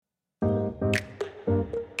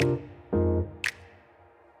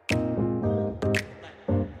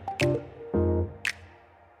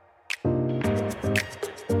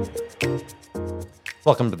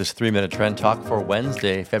Welcome to this 3-Minute Trend Talk for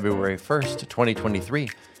Wednesday, February 1st, 2023.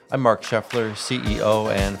 I'm Mark Scheffler,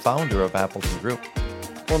 CEO and founder of Appleton Group.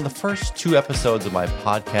 Well, in the first two episodes of my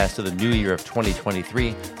podcast of the new year of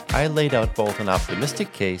 2023, I laid out both an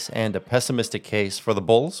optimistic case and a pessimistic case for the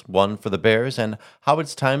bulls, one for the bears, and how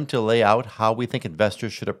it's time to lay out how we think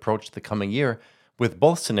investors should approach the coming year with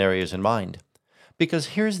both scenarios in mind. Because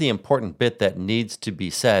here's the important bit that needs to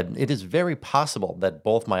be said. It is very possible that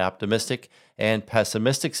both my optimistic and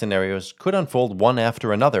pessimistic scenarios could unfold one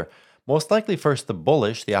after another. Most likely first the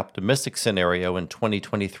bullish, the optimistic scenario in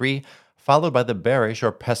 2023, followed by the bearish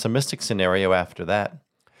or pessimistic scenario after that.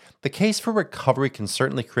 The case for recovery can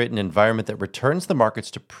certainly create an environment that returns the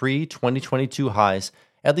markets to pre-2022 highs,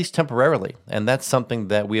 at least temporarily, and that's something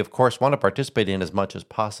that we of course want to participate in as much as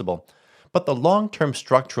possible. But the long-term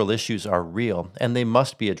structural issues are real, and they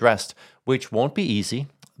must be addressed, which won't be easy.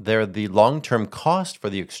 They're the long-term cost for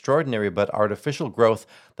the extraordinary but artificial growth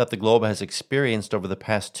that the globe has experienced over the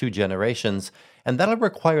past 2 generations, and that'll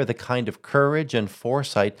require the kind of courage and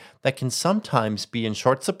foresight that can sometimes be in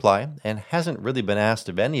short supply and hasn't really been asked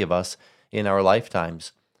of any of us in our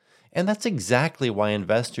lifetimes. And that's exactly why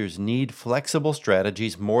investors need flexible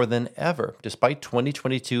strategies more than ever, despite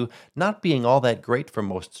 2022 not being all that great for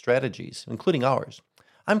most strategies, including ours.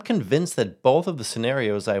 I'm convinced that both of the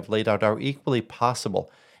scenarios I've laid out are equally possible,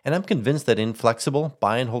 and I'm convinced that inflexible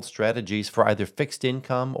buy and hold strategies for either fixed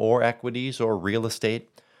income or equities or real estate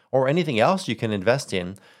or anything else you can invest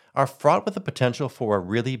in are fraught with the potential for a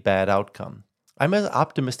really bad outcome. I'm as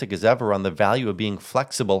optimistic as ever on the value of being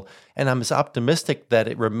flexible, and I'm as optimistic that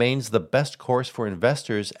it remains the best course for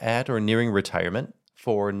investors at or nearing retirement,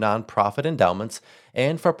 for nonprofit endowments,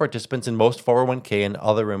 and for participants in most 401k and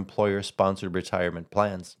other employer-sponsored retirement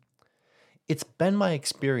plans. It's been my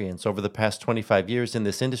experience over the past 25 years in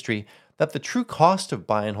this industry that the true cost of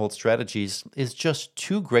buy and hold strategies is just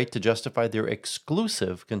too great to justify their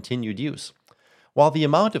exclusive continued use. While the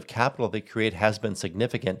amount of capital they create has been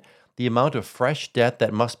significant, the amount of fresh debt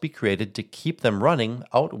that must be created to keep them running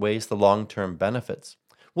outweighs the long-term benefits.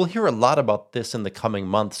 We'll hear a lot about this in the coming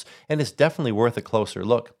months, and it's definitely worth a closer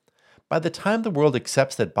look. By the time the world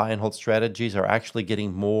accepts that buy and hold strategies are actually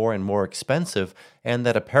getting more and more expensive, and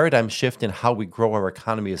that a paradigm shift in how we grow our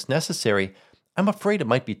economy is necessary, I'm afraid it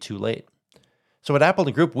might be too late. So at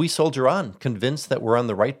Appleton Group, we soldier on, convinced that we're on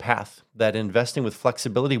the right path, that investing with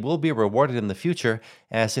flexibility will be rewarded in the future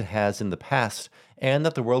as it has in the past, and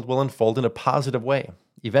that the world will unfold in a positive way,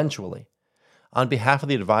 eventually. On behalf of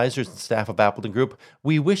the advisors and staff of Appleton Group,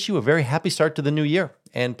 we wish you a very happy start to the new year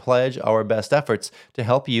and pledge our best efforts to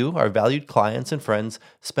help you, our valued clients and friends,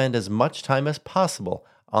 spend as much time as possible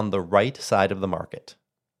on the right side of the market.